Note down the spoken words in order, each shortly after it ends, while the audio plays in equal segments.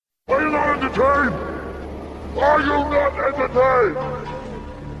entertained? Are you not entertained?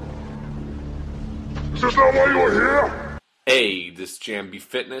 Is this not why you are here? Hey, this is Jambi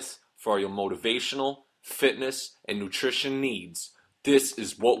Fitness for all your motivational, fitness, and nutrition needs. This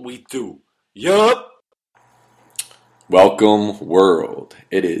is what we do. Yup! Welcome, world.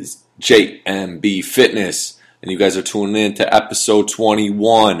 It is JMB Fitness, and you guys are tuning in to episode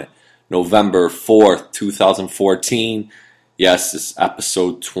 21, November 4th, 2014. Yes, this is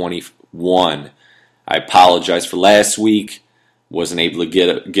episode 21. I apologize for last week. Wasn't able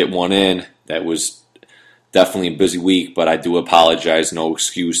to get one in. That was definitely a busy week, but I do apologize. No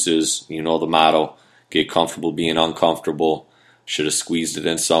excuses. You know the motto. Get comfortable being uncomfortable. Should have squeezed it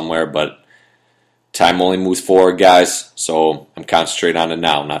in somewhere, but time only moves forward, guys. So I'm concentrating on it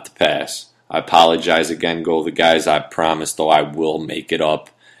now, not the past. I apologize again, the guys. I promise, though, I will make it up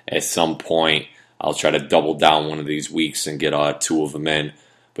at some point. I'll try to double down one of these weeks and get two of them in.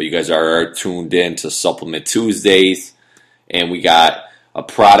 But you guys are tuned in to Supplement Tuesdays, and we got a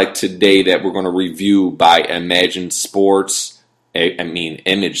product today that we're going to review by Image Sports.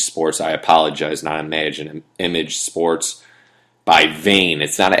 Image Sports. I apologize, not Imagine. Image Sports by Vein.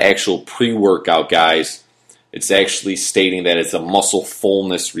 It's not an actual pre-workout, guys. It's actually stating that it's a muscle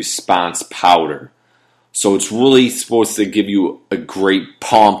fullness response powder. So it's really supposed to give you a great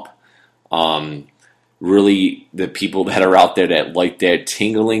pump. Really, the people that are out there that like that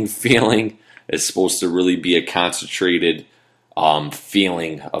tingling feeling, it's supposed to really be a concentrated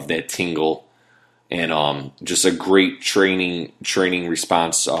feeling of that tingle, and just a great training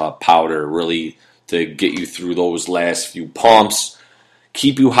response powder, really to get you through those last few pumps,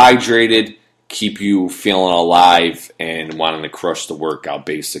 keep you hydrated, keep you feeling alive, and wanting to crush the workout,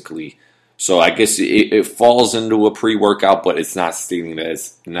 basically. So I guess it falls into a pre-workout, but it's not stating that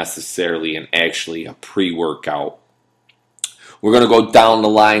it's necessarily and actually a pre-workout. We're going to go down the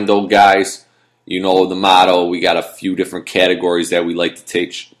line, though, guys. You know the motto. We got a few different categories that we like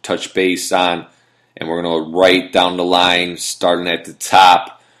to touch base on, and we're going to write down the line, starting at the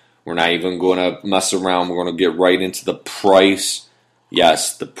top. We're not even going to mess around. We're going to get right into the price.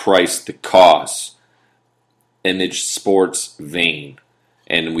 Yes, the price, the cost. Image Sports Vein.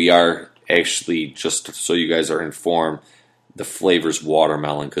 And we are actually, just so you guys are informed, the flavor's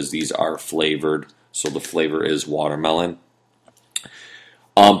watermelon, because these are flavored, so the flavor is watermelon.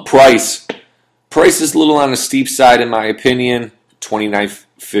 Price is a little on the steep side in my opinion.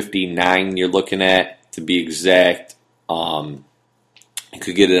 $29.59 you're looking at, to be exact. You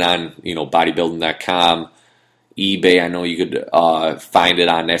could get it on bodybuilding.com, eBay. I know you could find it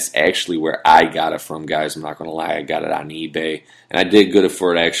on. That's actually where I got it from, guys. I'm not going to lie. I got it on eBay. And I did get it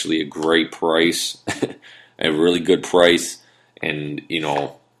for actually a great price. A really good price. And,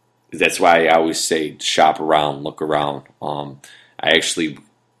 that's why I always say shop around, look around. I actually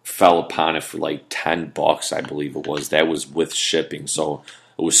fell upon it for like $10, I believe it was. That was with shipping. So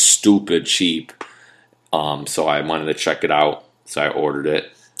it was stupid cheap. So I wanted to check it out. So I ordered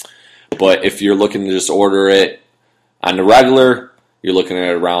it. But if you're looking to just order it on the regular, you're looking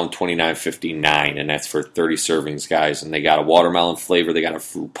at around $29.59, and that's for 30 servings, guys. And they got a watermelon flavor, they got a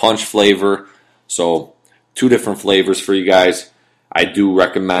fruit punch flavor. So 2 different flavors for you guys. I do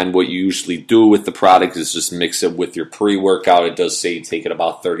recommend what you usually do with the product is just mix it with your pre-workout. It does say you take it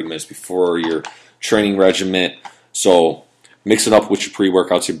about 30 minutes before your training regimen. So mix it up with your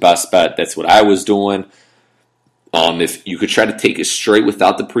pre-workout's your best bet. That's what I was doing. If you could try to take it straight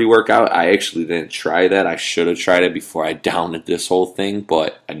without the pre-workout, I actually didn't try that. I should have tried it before I downed this whole thing,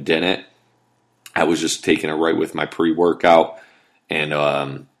 but I didn't. I was just taking it right with my pre-workout,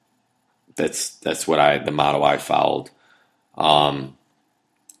 and that's the motto I followed.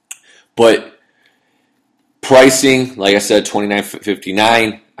 But pricing, like I said,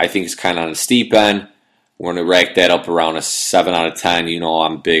 $29.59. I think it's kind of on the steep end. We're going to rack that up around a 7 out of 10.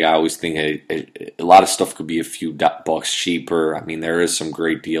 I'm big. I always think a lot of stuff could be a few bucks cheaper. I mean, there is some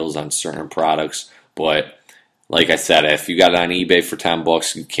great deals on certain products. But like I said, if you got it on eBay for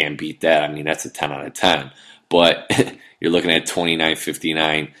 $10, you can't beat that. I mean, that's a 10 out of 10. But you're looking at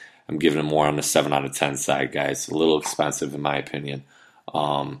 $29.59. I'm giving it more on the 7 out of 10 side, guys. A little expensive in my opinion.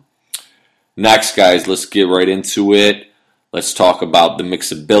 Next, guys, let's get right into it. Let's talk about the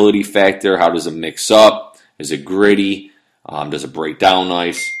mixability factor. How does it mix up? Is it gritty? Does it break down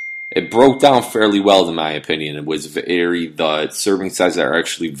nice? It broke down fairly well, in my opinion. It was the serving sizes are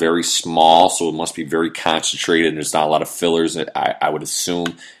actually very small, so it must be very concentrated. And there's not a lot of fillers, I would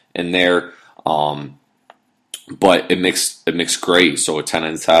assume, in there. But it mixed great. So a 10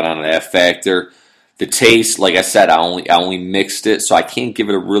 out of 10 on that factor. The taste, like I said, I only mixed it, so I can't give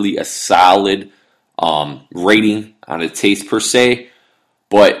it a solid rating on the taste per se.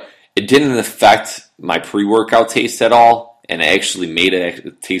 But it didn't affect my pre-workout taste at all, and it actually made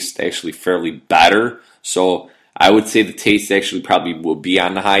it taste actually fairly better. So I would say the taste actually probably will be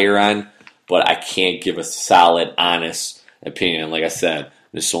on the higher end, but I can't give a solid, honest opinion. Like I said,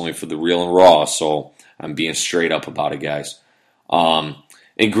 this is only for the real and raw, so I'm being straight up about it, guys.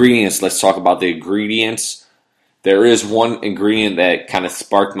 Ingredients. Let's talk about the ingredients. There is one ingredient that kind of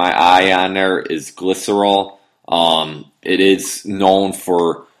sparked my eye on there is glycerol. It is known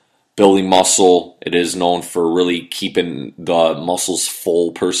for building muscle. It is known for really keeping the muscles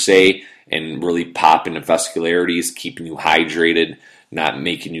full per se and really popping the vascularities, keeping you hydrated, not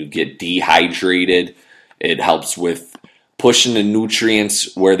making you get dehydrated. It helps with pushing the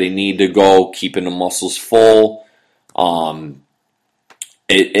nutrients where they need to go, keeping the muscles full.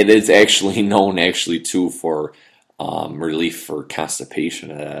 It is actually known too for relief for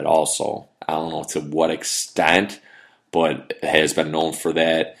constipation and also. I don't know to what extent, but it has been known for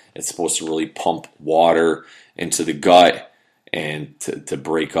that. It's supposed to really pump water into the gut and to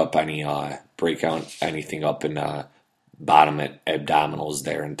break out anything up in bottom abdominals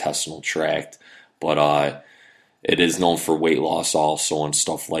there, intestinal tract. But it is known for weight loss also and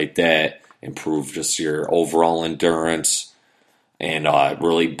stuff like that. Improve just your overall endurance. And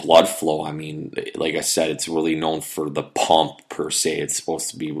really blood flow. I mean, like I said, it's really known for the pump per se. It's supposed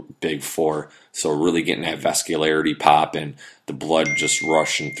to be big for. So really getting that vascularity popping, the blood just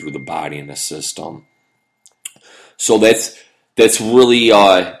rushing through the body and the system. So that's really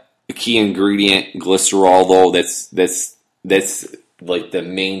a key ingredient. Glycerol, though, that's like the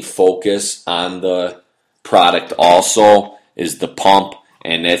main focus on the product. Also, is the pump.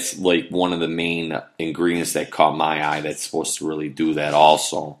 And that's like one of the main ingredients that caught my eye that's supposed to really do that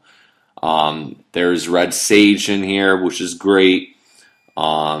also. There's red sage in here, which is great.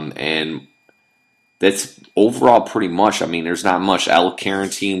 And that's overall pretty much. I mean, there's not much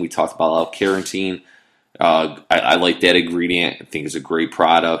L-carnitine. We talked about L-carnitine. I like that ingredient. I think it's a great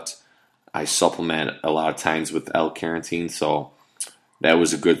product. I supplement a lot of times with L-carnitine. So that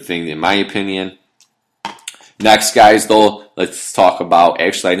was a good thing in my opinion. Next, guys, though, let's talk about,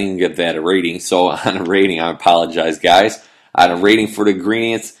 actually, I didn't give that a rating, so on a rating, I apologize, guys. On a rating for the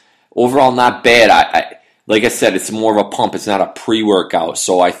ingredients, overall, not bad. Like I said, it's more of a pump. It's not a pre-workout,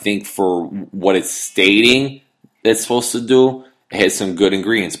 so I think for what it's stating it's supposed to do, it has some good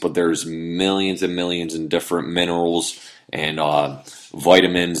ingredients, but there's millions and millions of different minerals and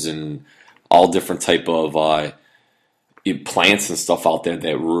vitamins and all different type of plants and stuff out there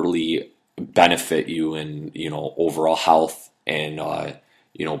that really benefit you in overall health and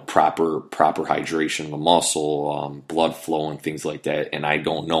proper hydration of the muscle, blood flow and things like that. And I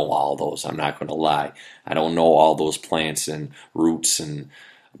don't know all those. I'm not going to lie. I don't know all those plants and roots and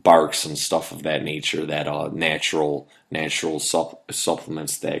barks and stuff of that nature that natural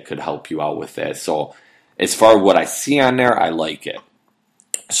supplements that could help you out with that. So as far as what I see on there, I like it.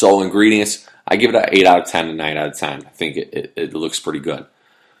 So ingredients, I give it an 8 out of 10 to 9 out of 10. I think it looks pretty good.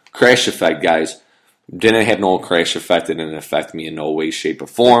 Crash effect, guys. Didn't have no crash effect. It didn't affect me in no way, shape, or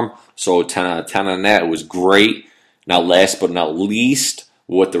form. So 10 out of 10 on that. It was great. Now, last but not least,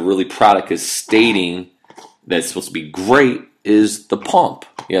 what the really product is stating that's supposed to be great is the pump.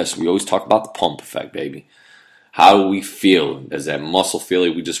 Yes, we always talk about the pump effect, baby. How do we feel? Does that muscle feel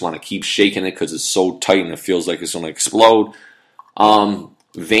like we just want to keep shaking it because it's so tight and it feels like it's going to explode?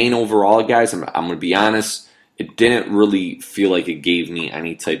 Vein overall, guys, I'm going to be honest. It didn't really feel like it gave me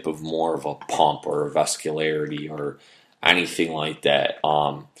any type of more of a pump or a vascularity or anything like that.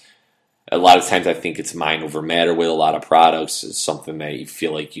 A lot of times I think it's mind over matter with a lot of products. It's something that you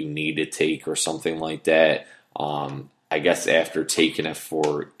feel like you need to take or something like that. I guess after taking it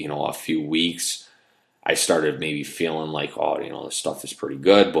for, a few weeks, I started maybe feeling like, this stuff is pretty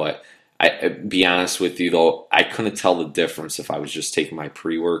good. But I be honest with you, though, I couldn't tell the difference if I was just taking my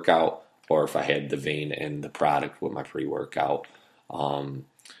pre-workout or if I had the vein and the product with my pre-workout.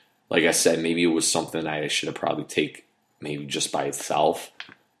 Like I said, maybe it was something I should have probably take maybe just by itself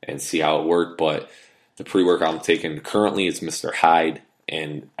and see how it worked. But the pre-workout I'm taking currently is Mr. Hyde,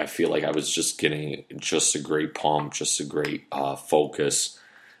 and I feel like I was just getting just a great pump, just a great focus,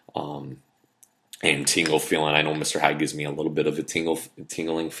 and tingle feeling. I know Mr. Hyde gives me a little bit of a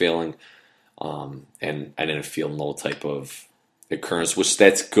tingling feeling, and I didn't feel no type of occurrence, which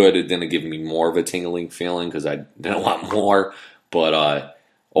that's good. It didn't give me more of a tingling feeling because I didn't want more. But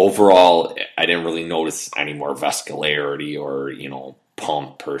overall, I didn't really notice any more vascularity or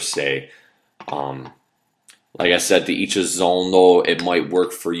pump per se. Like I said, to each his own, though. It might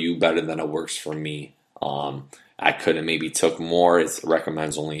work for you better than it works for me. I could have maybe took more. It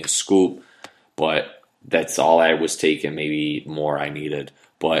recommends only a scoop, but that's all I was taking. Maybe more I needed.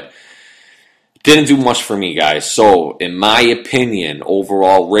 but didn't do much for me, guys. So, in my opinion,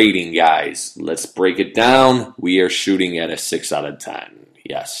 overall rating, guys, let's break it down. We are shooting at a 6 out of 10.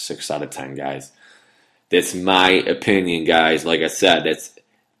 Yes, 6 out of 10, guys. That's my opinion, guys. Like I said, that's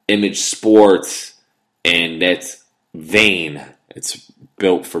Image Sports, and that's Vane. It's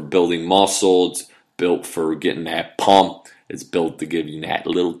built for building muscle. It's built for getting that pump. It's built to give you that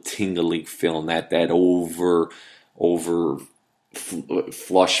little tingling feeling, that over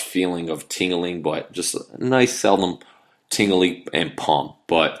flush feeling of tingling, but just a nice seldom tingly and pump.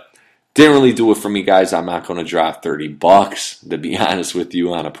 But didn't really do it for me, guys. I'm not going to drop $30, to be honest with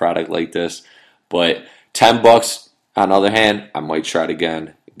you, on a product like this. But $10, on the other hand, I might try it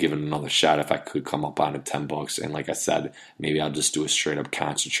again, give it another shot if I could come up on it $10. And like I said, maybe I'll just do a straight up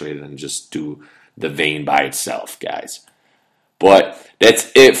concentrated and just do the Vane by itself, guys. But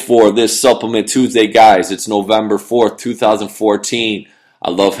that's it for this Supplement Tuesday, guys. It's November 4th, 2014. I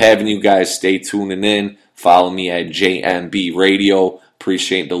love having you guys. Stay tuning in. Follow me at JMB Radio.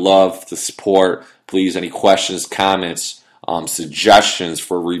 Appreciate the love, the support. Please, any questions, comments, suggestions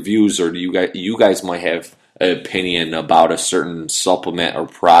for reviews, or do you guys might have an opinion about a certain supplement or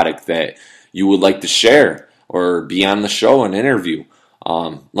product that you would like to share or be on the show and interview.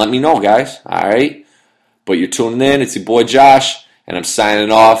 Let me know, guys. All right? But you're tuning in. It's your boy Josh, and I'm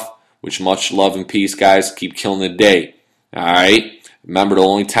signing off. With much love and peace, guys. Keep killing the day. All right? Remember, the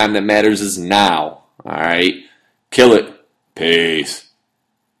only time that matters is now. All right? Kill it. Peace.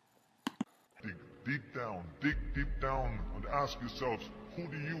 Dig deep down and ask yourselves, who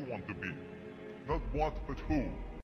do you want to be? Not what, but who.